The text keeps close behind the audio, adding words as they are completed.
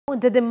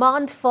The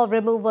demand for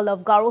removal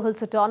of Garo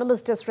Hills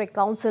Autonomous District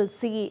Council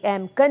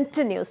CEM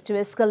continues to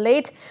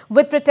escalate,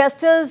 with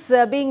protesters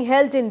being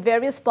held in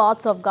various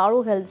parts of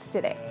Garo Hills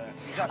today.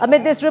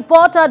 Amid this,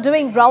 reports are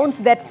doing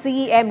rounds that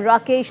CEM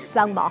Rakesh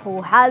Sangma,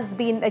 who has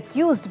been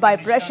accused by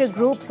pressure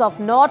groups of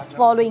not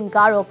following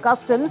Garo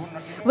customs,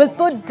 will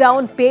put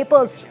down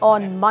papers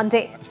on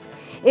Monday.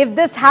 If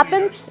this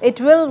happens, it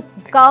will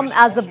come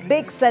as a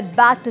big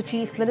setback to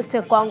Chief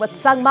Minister Conrad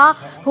Sangma,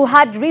 who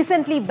had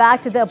recently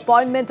backed the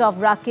appointment of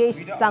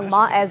Rakesh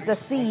Sangma as the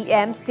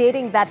CEM,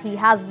 stating that he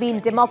has been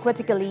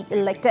democratically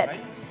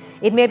elected.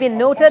 It may be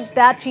noted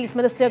that Chief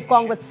Minister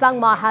Conrad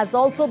Sangma has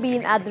also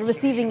been at the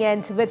receiving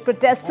end, with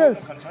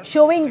protesters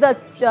showing the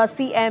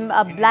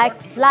CEM black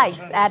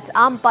flags at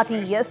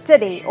Ampati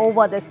yesterday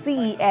over the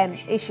CEM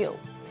issue.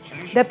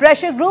 The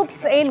pressure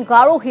groups in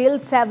Garo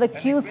Hills have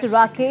accused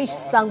Rakesh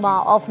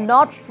Sangma of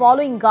not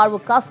following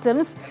Garo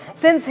customs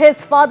since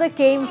his father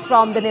came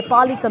from the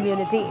Nepali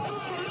community.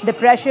 The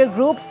pressure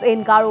groups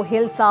in Garo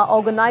Hills are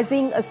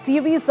organizing a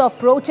series of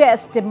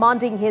protests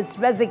demanding his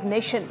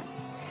resignation.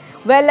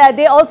 Well,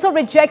 they also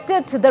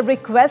rejected the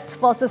request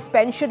for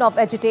suspension of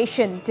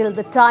agitation till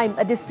the time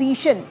a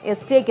decision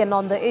is taken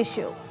on the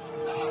issue.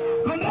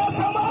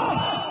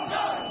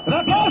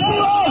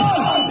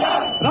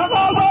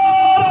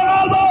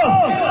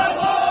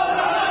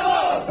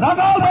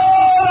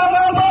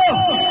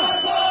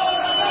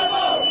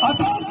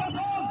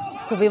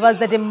 So, viewers,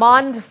 the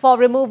demand for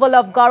removal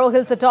of Garo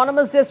Hills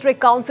Autonomous District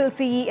Council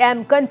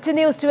CEM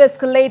continues to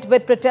escalate,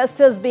 with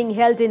protesters being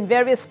held in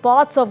various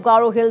parts of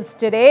Garo Hills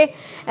today.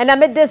 And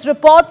amid this,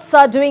 reports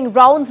are doing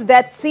rounds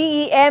that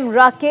CEM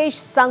Rakesh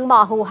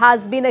Sangma, who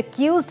has been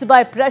accused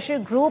by pressure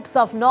groups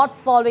of not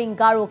following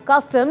Garo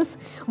customs,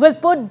 will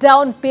put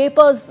down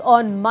papers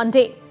on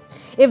Monday.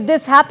 If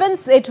this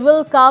happens, it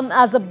will come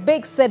as a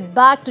big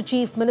setback to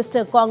Chief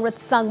Minister Conrad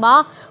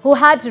Sangma, who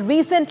had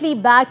recently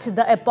backed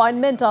the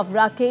appointment of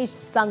Rakesh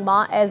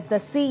Sangma as the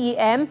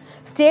CEM,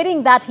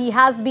 stating that he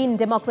has been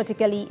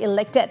democratically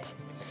elected.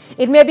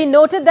 It may be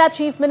noted that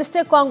Chief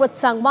Minister Conrad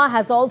Sangma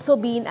has also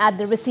been at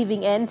the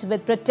receiving end,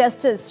 with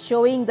protesters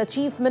showing the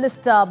Chief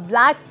Minister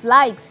black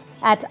flags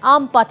at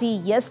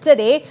Ampati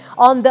yesterday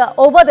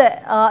over the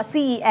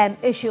CEM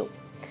issue.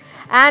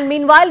 And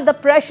meanwhile, the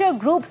pressure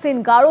groups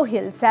in Garo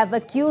Hills have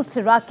accused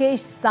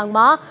Rakesh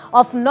Sangma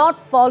of not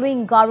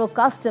following Garo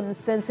customs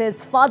since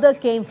his father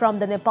came from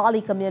the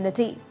Nepali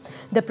community.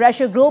 The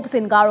pressure groups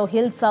in Garo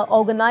Hills are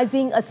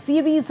organizing a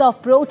series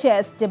of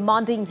protests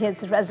demanding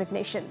his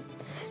resignation.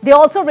 They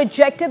also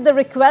rejected the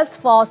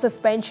request for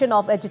suspension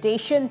of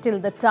agitation till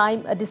the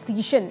time a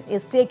decision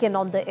is taken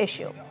on the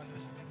issue.